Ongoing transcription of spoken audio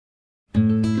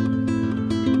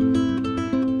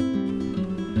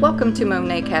Welcome to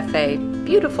Monet Cafe,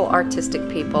 beautiful artistic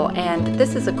people, and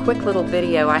this is a quick little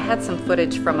video. I had some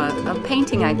footage from a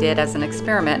painting I did as an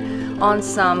experiment on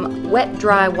some wet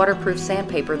dry waterproof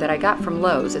sandpaper that I got from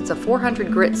Lowe's. It's a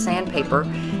 400 grit sandpaper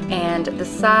and the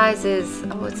size is,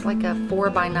 it's like a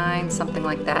 4x9, something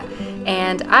like that.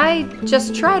 And I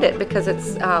just tried it because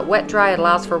it's wet dry, it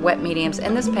allows for wet mediums.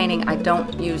 In this painting I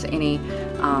don't use any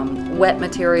wet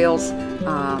materials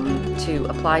to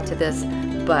apply to this,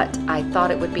 but I thought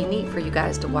it would be neat for you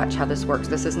guys to watch how this works.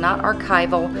 This is not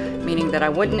archival, meaning that I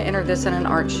wouldn't enter this in an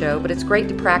art show, but it's great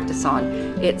to practice on.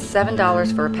 It's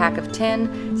 $7 for a pack of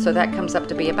 10, so that comes up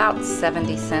to be about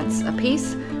 70 cents a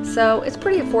piece. So it's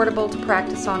pretty affordable to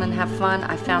practice on and have fun.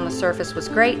 I found the surface was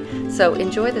great, so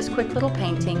enjoy this quick little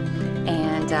painting,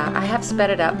 and I have sped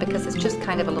it up because it's just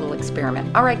kind of a little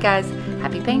experiment. All right guys,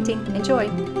 happy painting, enjoy.